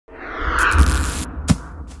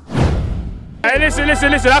Hey, listen.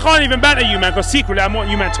 I can't even banter you, man, because secretly I want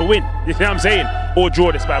you, man, to win. You know what I'm saying? Or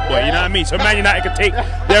draw this bad boy. You know what I mean? So Man United can take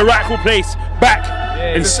their rightful place back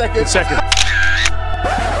in second.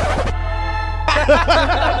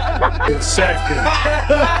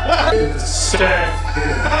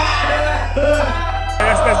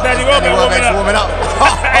 That's Daddy Wilshere warming up.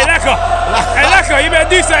 Hey, Laka, you better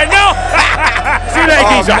do something now. See you later,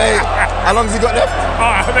 Geezer. How long has he got left?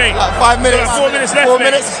 Mate. Like 5 minutes. 4 minutes left. 4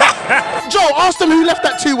 minutes. Joel, ask them who left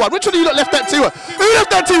that 2-1. Which one of you lot left that 2-1? Who left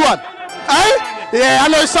that 2-1? Eh? Yeah, I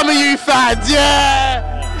know some of you fans. Yeah.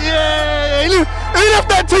 Who left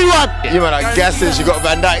that 2-1? You man are gassing. You got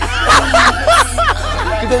Van Dijk.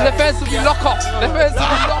 The defense will be lock up.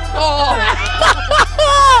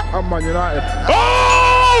 I'm Man United.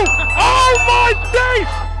 Oh my days!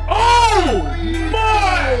 Oh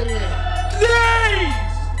my days!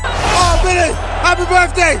 Oh, Billy! Happy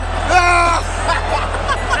birthday!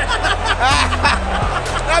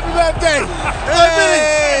 Happy birthday! Hey, Billy!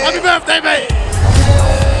 Happy birthday, mate!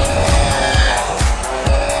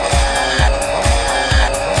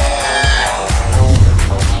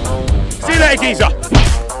 See you later, Geezer.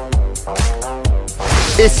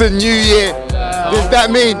 It's a new year. Does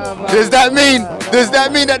that mean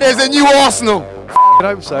that there's a new Arsenal? I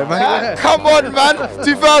hope so, mate. Come on, man.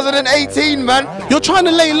 2018, man. You're trying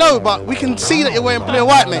to lay low, but we can see that you're wearing blue and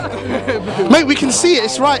white, mate. Mate, we can see it.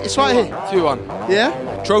 It's right here. 2-1. Yeah?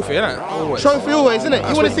 Trophy, innit? Always. Trophy always, isn't it?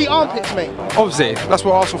 You want to see armpits, mate? Obviously, that's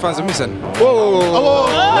what Arsenal fans are missing. Whoa.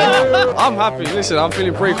 I'm happy. Listen, I'm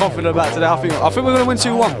feeling pretty confident about today. I think we're going to win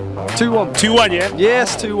 2-1. 2-1, yeah?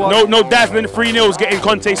 Yes, 2-1. No dazzling 3-0s getting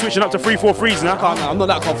Conte switching up to 3-4-3s now. Calm down. I'm not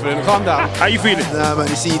that confident. Calm down. How you feeling? Nah, man,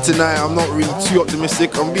 you see, tonight I'm not really too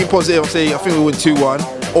optimistic. I'm being positive. I'm saying I think we'll win 2-1,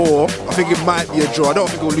 or I think it might be a draw. I don't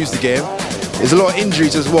think we'll lose the game. There's a lot of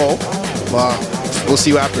injuries as well, but we'll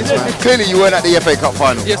see what happens, man. Clearly you weren't at the FA Cup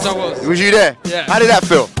final. Yes, I was. Was you there? Yeah. How did that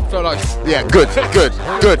feel? Felt like Yeah, good. And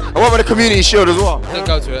what about the Community Shield as well? didn't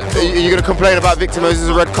go to it. Are you going to complain about Victor Moses'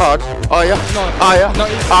 red card? Are you? No. Are you? No.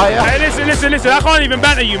 Are you? Hey, listen. I can't even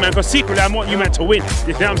banter you, man, because secretly I want you, man, to win.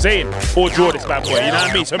 You know what I'm saying? Or draw this bad boy. You know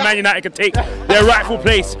what I mean? So Man United can take their rightful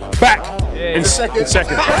place back in second.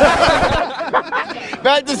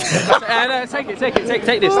 Back to No, take this, yeah,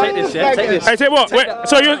 take this. Hey, take what? Wait,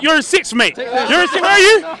 so you're in sixth, mate. You're in sixth, where are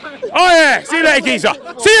you? Oh yeah. See you later, Geezer.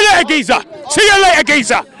 See you later,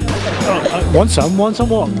 Geezer. Want some what?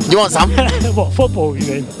 You want some? What, football you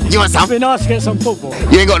mean? You want some? It'd be nice to get some football.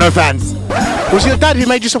 You ain't got no fans. Was your dad who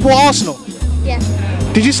made you support Arsenal? Yeah.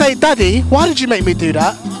 Did you say, Daddy, why did you make me do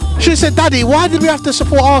that? Should have said, Daddy, why did we have to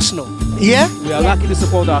support Arsenal? Yeah? We are lucky to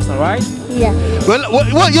support Arsenal, right? Yeah. Well,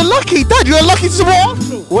 what? You're lucky, Dad. You're lucky to support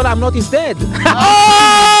Arsenal. Well, I'm not his dad.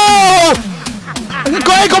 Oh!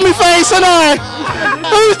 Got me face, and I.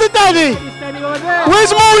 Who's the daddy?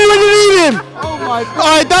 Where's Maury when you need him? Oh my God.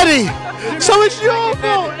 Alright, Daddy. So it's your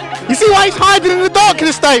fault. You see why he's hiding in the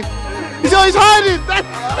darkness, Dave? You see why he's hiding?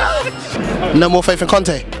 No more faith in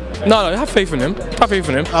Conte. No, have faith in him. Have faith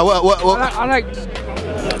in him. What? I like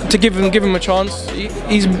to give him a chance.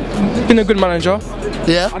 He's been a good manager.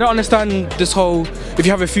 Yeah. I don't understand this whole if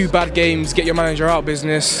you have a few bad games, get your manager out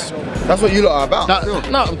business. That's what you lot are about.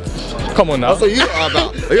 No, come on now. That's what you lot are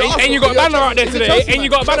about. And you got a banner out there today. And you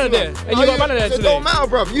got a banner there. And you got a banner there It today. don't matter,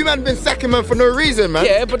 bro. You man been sacking man for no reason, man.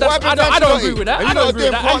 Yeah, but that's, I don't agree with that. And you lot are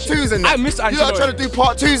doing part twos and that. You lot are trying to do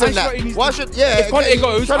part twos and that. Why should? Yeah. If Conte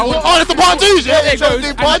goes, Oh, that's the part twos. Yeah, They're trying to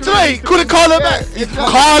do part two. Couldn't call him back.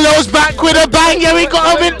 Carlo's back with a bang. Yeah, we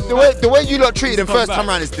got him in. The way you lot treated him first time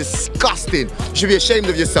around is disgusting. You should be ashamed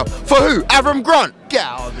of yourself. For who? Avram Grant. Get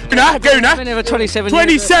out. Go now. Been here for 27 years.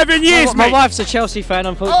 27 years, My mate. wife's a Chelsea fan,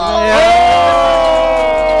 unfortunately.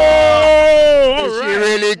 Is she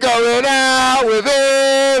really going out with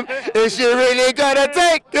him? Is she really gonna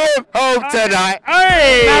take him home tonight?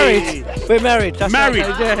 Hey. Married. We're married. That's Married.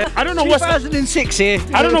 right, yeah. I don't know what's 2006 here.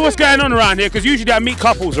 I don't know what's going on around here because usually I meet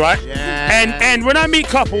couples, right? Yeah. And when I meet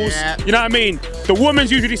couples, you know what I mean. The woman's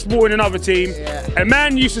usually supporting another team. A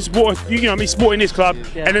man used to support, supporting his club,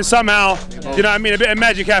 and then somehow, you know what I mean, a bit of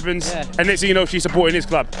magic happens, and next thing you know, she's supporting his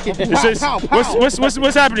club.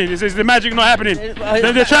 What's happening? Is the magic not happening?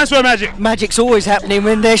 The transfer magic. Magic's always happening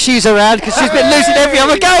when there's she's around because she's been losing every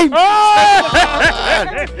other game.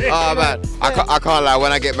 Oh man, I can't lie.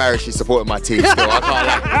 When I get married, she's supporting my team still. I can't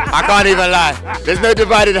lie. I can't even lie. There's no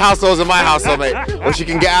divided households in my household, mate. Or she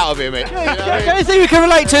can get out of it, mate. The only thing we can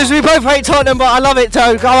relate to is we both hate Tottenham, but I love it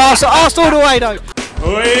too. Go Arsenal all the way though.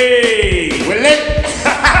 Oi. We're late.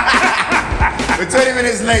 We're 20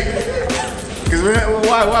 minutes late. Because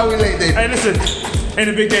why are we late, Dave? Hey, listen, ain't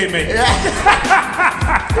a big game, mate. Yeah.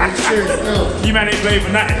 true, still. You man ain't playing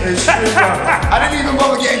for nothing. It's true, bro. I didn't even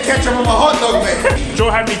bother getting ketchup on my hot dog, mate. Joe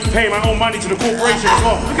had me pay my own money to the corporation as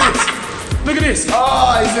well. Look at this. Look at this.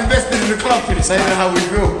 Oh, he's invested in the club. They know how we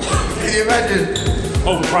feel. Can you imagine?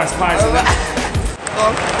 Overpriced pies and that.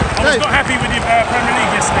 I was not happy with the Premier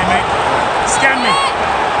League yesterday, mate. Scam me.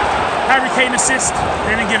 Harry Kane assist,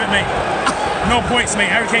 they didn't give it, mate. No points, mate.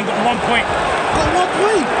 Harry Kane got 1 point. Got 1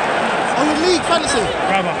 point? On your league, fantasy?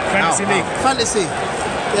 Brother, fantasy league. Fantasy.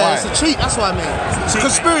 Yeah, it's a cheat, that's what I mean. It's a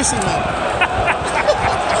conspiracy, man.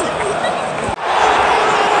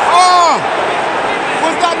 Oh!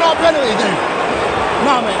 Was that not a penalty, dude?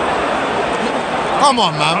 Nah, mate. Come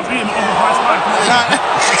on, man. I'm eating my overpriced pie.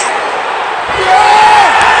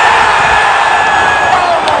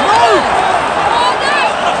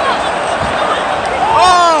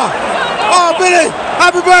 Oh, Billy!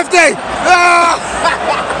 Happy birthday!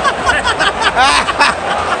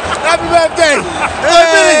 Happy birthday! Hey,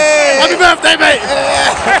 Billy! Happy birthday, mate!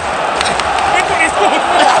 Look what he scored!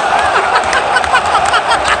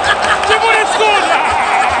 Look what he scored!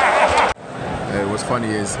 What's funny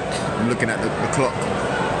is, I'm looking at the clock,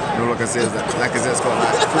 and all I can say is that Lacazette's got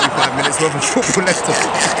like 45 minutes worth of football left.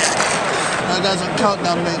 That guy's on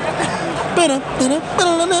countdown, mate.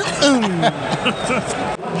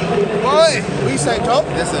 Boy, what you say, Joe?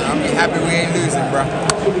 Listen, I'm just happy we ain't losing, bro.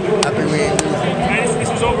 Happy we ain't losing. Hey, this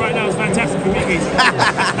result right now is fantastic for me, guys.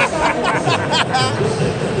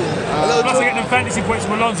 Plus I get them fantasy points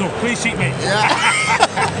from Alonso. Please cheat, mate.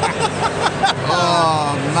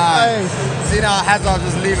 Oh, man. See now Hazard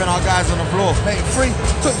just leaving our guys on the floor. Mate,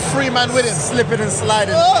 took 3 man with him. Slipping and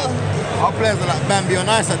sliding. Our players are like Bambi on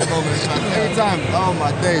ice at the moment. Every time. Oh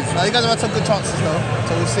my days. Now, you guys have had some good chances though,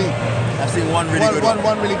 so we'll see. I've seen one really good one.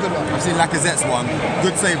 One really good one. I've seen Lacazette's one.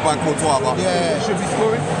 Good save by Courtois. But Yeah. Should be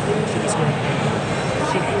scoring. Should be scoring.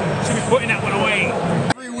 Should be putting that one away.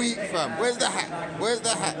 every week, fam. Where's the hat? Where's the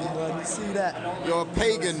hat? You see that? You're a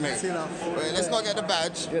pagan, mate. Wait, let's not get the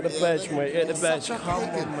badge. Get the badge, mate. Get the badge. Come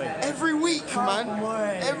on, mate. Every week, man.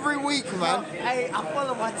 Every week, man. Hey, I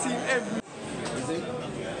follow my team every.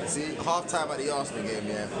 See, half time at the Arsenal game,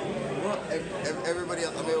 yeah. Everybody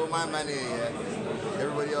else, I mean, with my man here, yeah.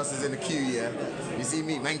 Everybody else is in the queue, yeah. You see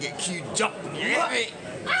me, man, get queue jump, yeah.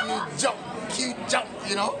 Queue jump,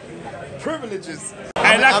 you know. Privileges.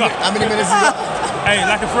 Hey, how many minutes is it? Hey,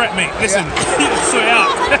 like a threat, mate. Listen, sort it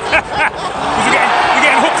out. Because you're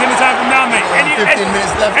getting hooked any time from now, mate. 15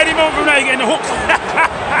 minutes left. Any moment from now, you're getting hooked.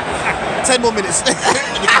 10 more minutes.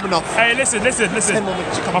 You're coming off. Hey, listen. 10 more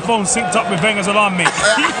minutes. My phone's synced up with Wenger's alarm, mate.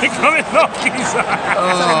 You're coming off, geezer.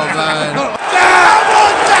 Oh, man.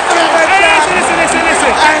 Hey,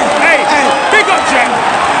 listen. Hey, big up, Jack.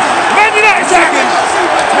 Man United second.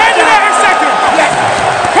 Man United second. Yes.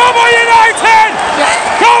 Come on, United. Yes.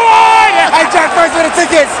 Come on. Hey, Jack, thanks for the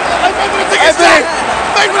tickets. Hey, Billy.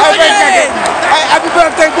 Hey, happy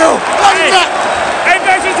birthday, Bill. Hey,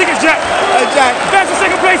 thanks for the tickets, Jack. Hey, Jack. Thanks for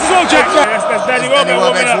second place as well, Jack. That's Danny Welbeck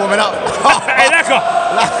warming up. Hey,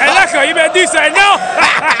 Laka, you better do something now.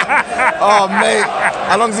 Oh, mate.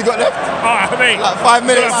 How long's he got left? Oh, mate. Like 5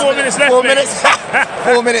 minutes. Like 4 minutes left. 4 minutes.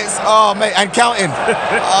 4 minutes. Oh, mate, and counting.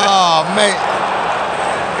 Oh, mate.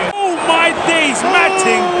 Oh my days,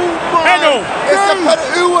 Matting. Penal.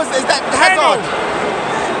 Who was? Is that Hazard?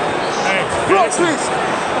 Hey, Plot twist.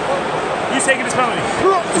 who's taking this penalty?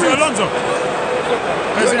 Is it Alonso?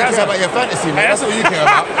 You only care about your fantasy, mate. That's what you care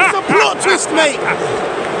about. It's a plot twist, mate.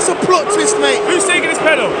 It's a plot twist, mate. Who's taking this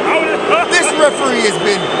penalty? This referee has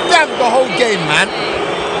been damn the whole game, man.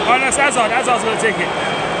 Oh, that's Hazard. Hazard's going to take it.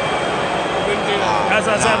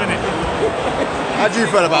 Hazard's having it. How do you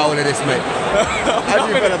feel about all of this, mate? How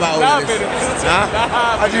do you feel about all of this? Huh?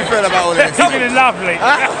 How do you feel about all of this? It's been lovely.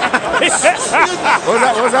 What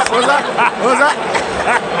was that?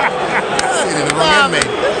 Sitting in the wrong end, mate.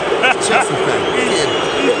 Chelsea fan.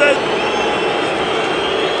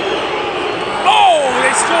 Oh,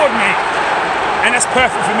 they scored, mate. And that's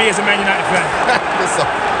perfect for me as a Man United fan.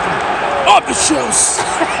 Up the shoes.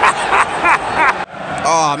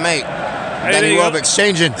 Oh, mate. Danny Welbeck's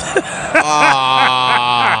changing. You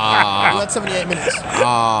had 78 minutes.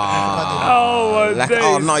 Oh, my days.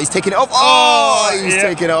 Oh, no, he's taking it off. Oh, he's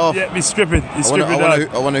taking it off. Yeah, he's stripping.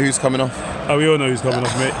 I wonder who's coming off. Oh, we all know who's coming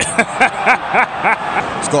off, mate.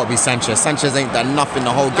 It's got to be Sanchez. Sanchez ain't done nothing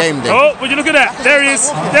the whole game, then. Oh, would you look at that? There he is.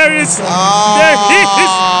 There he is. Oh, there he is.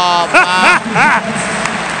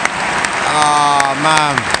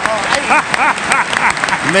 Man.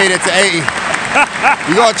 He made it to 80.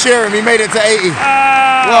 You got to cheer him. He made it to 80.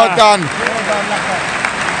 Well done.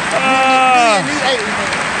 Yeah.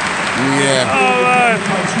 Yeah.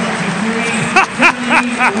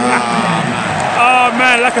 Oh, man. Oh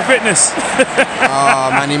man, lack of fitness. Oh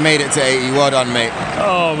man, he made it to 80. Well done, mate.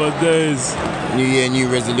 Oh my days. New year, new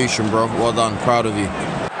resolution, bro. Well done. Proud of you. Look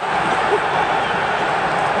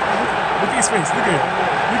at his face. Look at him.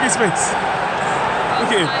 Look at his face. Look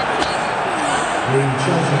at him.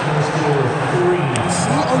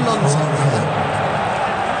 See Alonso.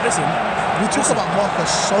 Listen. We talk about Marcus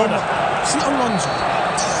so much. See Alonso.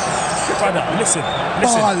 Brother, listen.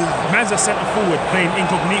 Man's a centre forward playing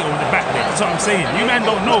incognito in the back there. That's what I'm saying. You man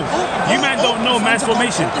don't know. You man don't know man's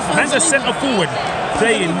formation. Man's a centre forward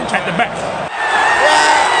playing at the back.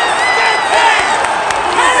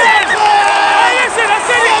 Listen, I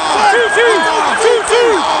said it. 2-2.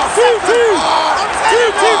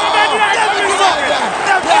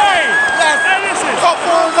 Top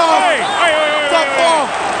four is on. Top four.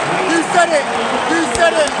 You said it. You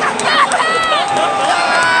said it.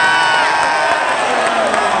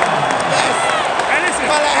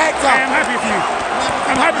 I am happy for you.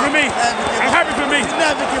 I'm happy for me. I'm happy for me.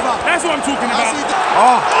 Never give up. That's what I'm talking about.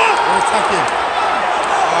 Oh, we're attacking.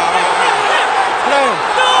 Play him.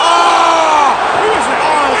 Who is that?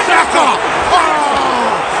 Shaka.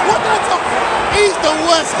 What did I talk? He's the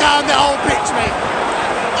worst guy on the whole pitch, mate.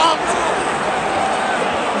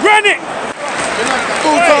 Granite.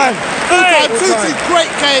 Full time. Full time. 2-2.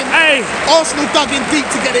 Great game. Hey. Arsenal dug in deep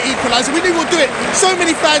to get the equaliser. We knew we'll do it. So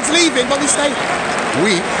many fans leaving, but we stayed.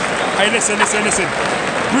 Hey, listen.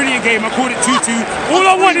 Brilliant game. I called it 2-2. All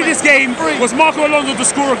I wanted this game was Marco Alonso to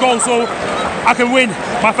score a goal so I can win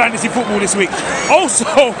my fantasy football this week. Also,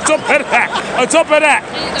 on top of that,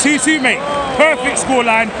 2-2, mate. Perfect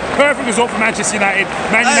scoreline, perfect result for Manchester United.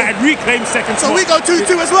 Man United reclaimed second spot. So we go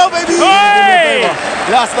 2-2 as well, baby. Hey!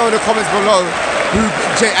 Let us know in the comments below who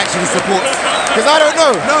Jay actually supports. Because I don't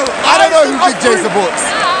know. No, I don't know who Big Jay supports.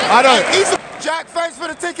 I don't. Jack, thanks for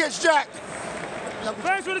the tickets, Jack.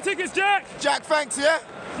 Thanks for the tickets, Jack. Jack, thanks, yeah?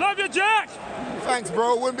 Love you, Jack. Thanks,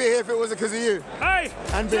 bro. Wouldn't be here if it wasn't because of you. Hey.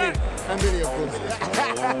 And Billy. And Billy, of course.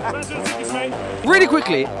 Thanks for the tickets, mate. Really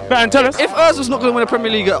quickly, Tell us. if Ozil's not going to win a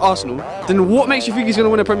Premier League at Arsenal, then what makes you think he's going to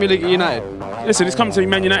win a Premier League at United? Listen, it's coming to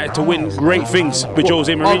Man United to win great things with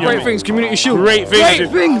Jose Mourinho. Great things, Community Shield. Great things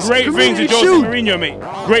with Community Jose Shield. Mourinho, mate.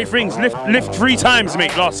 Great things. Lift 3 times,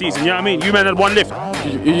 mate, last season. You know what I mean? You man had 1 lift. Are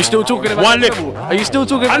you still talking about One that lift. treble? Are you still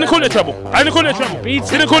talking I about didn't call it a treble. Didn't call it a treble.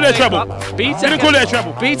 Didn't call it a treble. Didn't call it a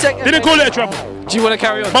treble. Didn't call it a treble. Do you want to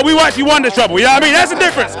carry on? But we actually won the treble, you know what I mean? That's the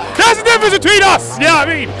difference. That's the difference between us, you know what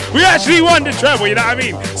I mean? We actually won the treble, you know what I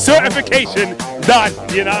mean? Certification done,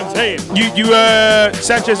 you know what I'm saying? You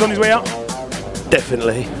Sanchez on his way out?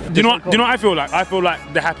 Definitely. Do you know what I feel like? I feel like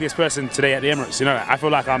the happiest person today at the Emirates, you know that? I feel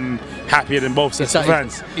like I'm happier than both sets of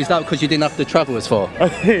fans. Is that because you didn't have to travel as far?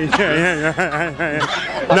 yeah.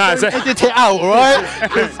 Nah, Edit it out, alright?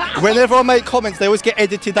 Whenever I make comments, they always get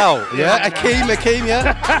edited out. Yeah? Akeem,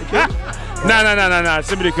 yeah? Nah.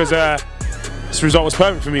 Simply because this result was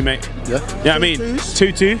perfect for me, mate. Yeah. You know what I mean?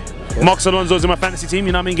 2-2. Yeah. Marcus Alonso's in my fantasy team,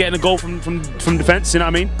 you know what I mean? Getting a goal from defence, you know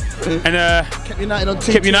what I mean? And kept United on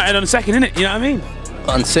 2-2. Kept United on the second, innit? You know what I mean?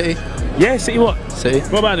 On City. Yeah, City what? City.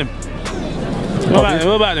 What about them?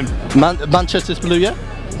 What about them? Manchester's blue, yeah?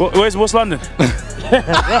 What's London?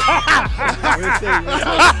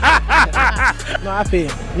 Not happy.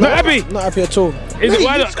 Not happy? Not happy at all. Is it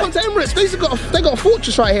why Just gone to Emirates. They got a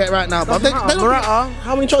fortress right here right now, bro. Morata,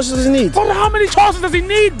 how many chances does he need? Brother, how many chances does he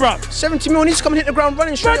need, bro? 70 million. He needs to come and hit the ground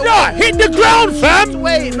running straight Brother, away. hit the ground, fam!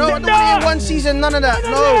 Wait, no, I don't want in 1 season, none of that.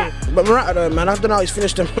 No. But Morata, though, man, I don't know how he's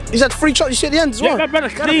finished them. He's had 3 chances. You see at the end as well. Yeah, brother,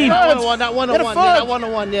 clean. That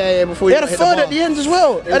one-on-one, yeah, before He had a third at the end as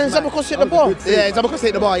well. And then Zabakos hit the bar. Yeah, Zabakos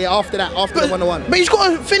hit the bar, yeah, after that, after the one-on-one. But he's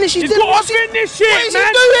got to finish. He's got to finish shit, What is he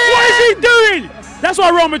man! doing? What is he doing? That's why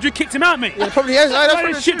Real Madrid kicked him out, mate. Yeah, probably is. That's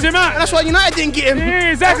why they shipped him out. And that's why United didn't get him.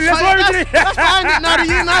 Yeah, exactly. That's why we did it. That's behind it now, the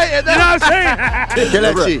United. You know what I'm saying?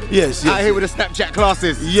 Kelechi. Yes. Out here with the Snapchat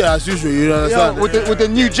classes. Yeah, as usual, you understand. With the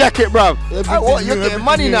new jacket, bro. What? You're getting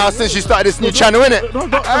money now since you started this new channel, innit?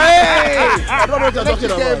 Hey! I don't know what you're talking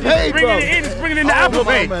about. Hey, bro. Bringing it in, it's bringing in the Apple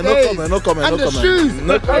Pay. No comment. And the shoes.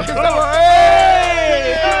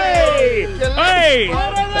 Hey!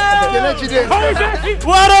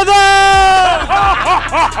 What are those?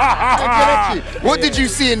 What did you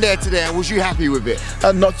see in there today, and was you happy with it?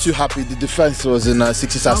 I'm not too happy. The defense was in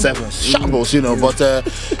 6s and 7s, shambles, you know. But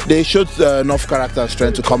they showed enough character and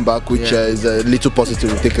strength to come back, which is a little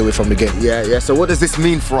positive we take away from the game. Yeah. So what does this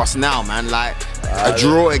mean for us now, man? Like, A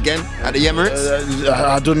draw again at the Emirates?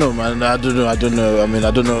 I don't know, man. I don't know. I mean,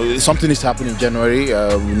 I don't know. Something needs to happen in January.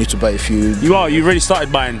 We need to buy a few. You already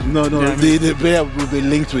started buying? No. The player will be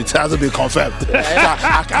linked with. It hasn't been confirmed.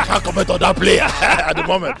 I can't comment on that player at the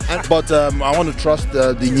moment. But I want to trust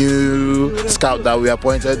the new scout that we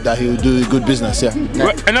appointed, that he'll do good business. Yeah.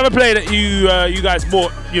 Another player that you guys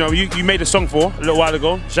bought, you made a song for a little while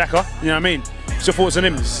ago, Xhaka. You know what I mean? What's your thoughts on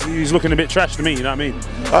him? He's looking a bit trash to me, you know what I mean?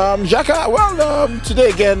 Xhaka, well, today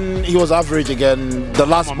again he was average again. The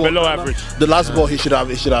last ball, below average. The last ball he should have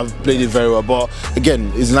played it very well. But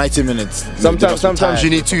again, it's 90 minutes. Sometimes you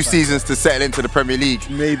need 2 seasons to settle into the Premier League.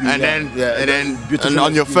 Maybe. And then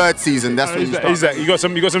on your 3rd season, that's when you start. You got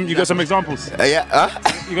some examples. Yeah.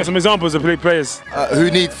 You got some examples of players who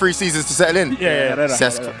need 3 seasons to settle in. Yeah.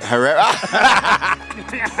 Herrera.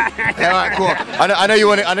 Yeah, right, cool. I know you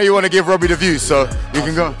want to give Robbie the views, so you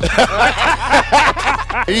can go.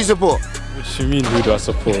 Who you support? What you mean, who do I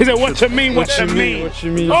support? He said, what you mean? What you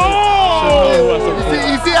mean? Oh!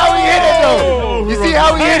 You see how he hit it though? You see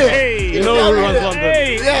how he hit it? You know who runs London?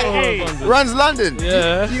 Yeah, runs London.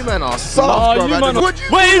 Yeah. You man are soft, bro.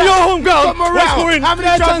 Wait, in your home ground. How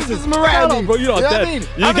many chances Morale? Bro, you're not dead.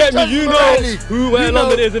 You get me? You know where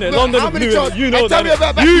London is, isn't it? London is blue. You know that. Tell me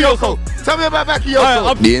about Bakayoko. Tell me about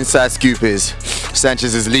Bakayoko. The inside scoop is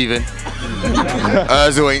Sanchez is leaving.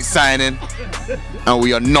 Ozil ain't signing. And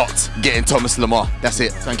we are not getting Thomas Lemar. That's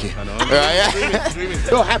it. Thank you.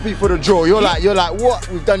 You're happy for the draw. You're like, what?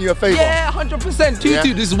 We've done you a favour. Yeah, 100%.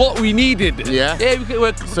 2-2. This is what we needed. Yeah.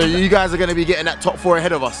 Yeah. So you guys are going to be getting that top 4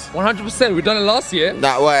 ahead of us. 100%. We've done it last year.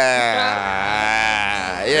 That way.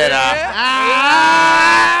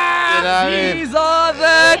 These are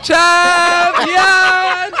the champions.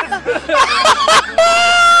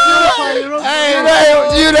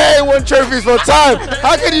 You ain't won trophies for time.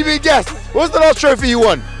 How can you be guessed? What's the last trophy you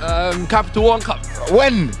won? Capital One Cup.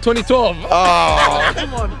 When? 2012. Oh,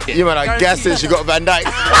 come on. You man, I guess since you got Van Dijk.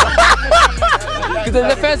 Because the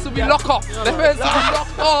defense will be locked off. Defense will be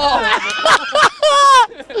locked off.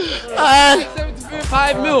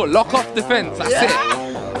 75 mil, lock off defense. That's it.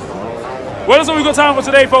 Well, that's all we've got time for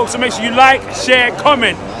today, folks. So make sure you like, share,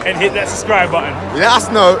 comment, and hit that subscribe button. Let us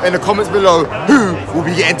know in the comments below who will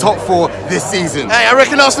be getting top 4 this season. Hey, I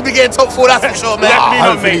reckon us will be getting top 4, that's for sure, man. Definitely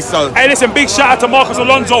not, mate. So. Hey, listen, big shout out to Marcus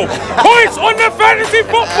Alonso. Points on the fantasy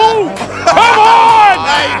football. Come on!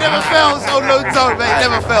 Hey, never fails. Oh, no doubt, mate.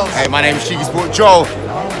 Never fails. Hey, my name is CheekySport Joel.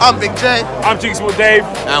 I'm Big J. I'm CheekySport Dave.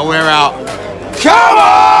 And we're out. Come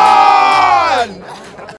on!